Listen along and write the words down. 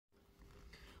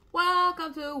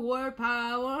Welcome to Word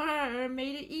Power.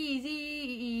 Made it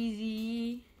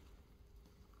easy.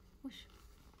 Whoosh.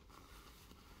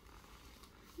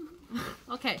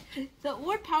 Okay, so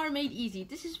word power made easy.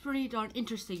 This is pretty darn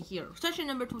interesting here. Session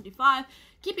number 25.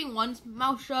 Keeping one's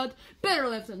mouth shut, better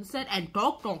left unsaid, and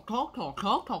talk.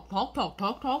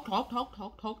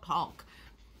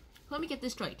 Let me get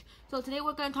this straight. So today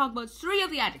we're going to talk about 3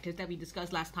 of the adjectives that we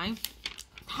discussed last time.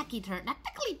 Tachyturn, not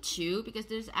technically 2, because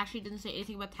this actually didn't say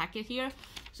anything about tachy here.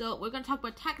 So we're going to talk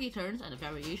about tachyturns and a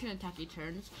variation of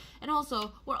tachyturns. And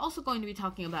also, we're also going to be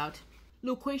talking about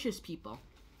loquacious people.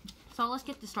 So let's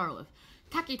get this started with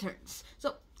tachyturns.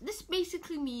 So this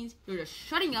basically means you're just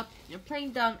shutting up, you're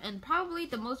playing dumb, and probably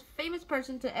the most famous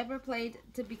person to ever play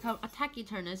to become a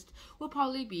tachyturnist will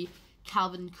probably be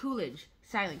Calvin Coolidge.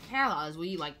 Silent Cal, as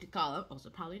we like to call him, also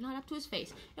probably not up to his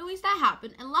face. Anyways, that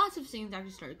happened, and lots of things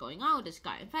actually started going on with this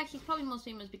guy. In fact, he's probably most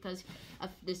famous because of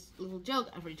this little joke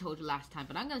I already told you last time,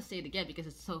 but I'm going to say it again because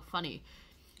it's so funny.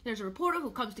 There's a reporter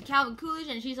who comes to Calvin Coolidge,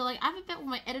 and she's like, I have a bet with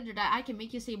my editor that I can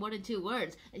make you say more than 2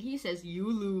 words. And he says,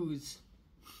 you lose.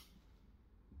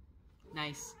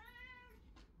 Nice.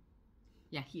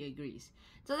 Yeah, he agrees.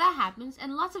 So that happens,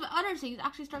 and lots of other things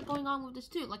actually start going on with this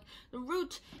too. Like, the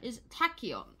root is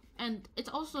tachyo, and it's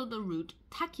also the root.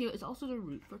 Tachyo is also the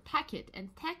root for tachit,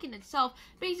 and tachit itself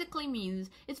basically means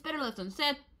it's better left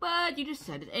unsaid, but you just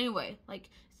said it anyway. Like,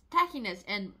 tachiness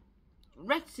and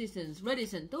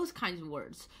reticent, those kinds of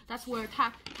words. That's where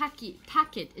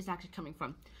tachit is actually coming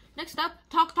from. Next up,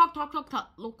 talk,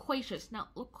 loquacious. Now,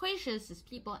 loquacious is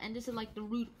people, and this is like the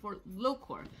root for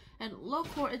loquor. And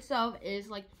loquor itself is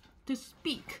like to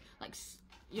speak. Like,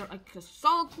 you're like a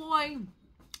soliloquy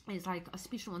is like a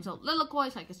speech to oneself. Liloquy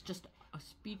is like it's just a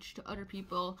speech to other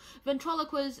people.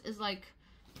 Ventriloquist is like,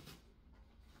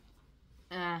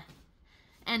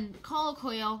 and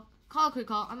colloquial,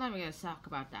 I'm not even gonna talk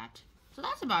about that. So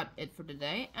that's about it for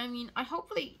today. I mean,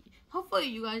 hopefully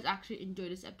you guys actually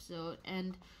enjoyed this episode,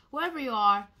 and wherever you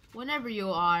are, whenever you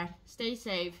are, stay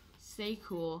safe, stay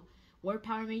cool, word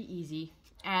power made easy,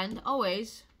 and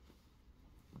always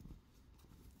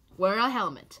wear a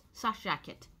helmet /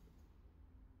 jacket.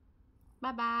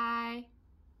 Bye bye.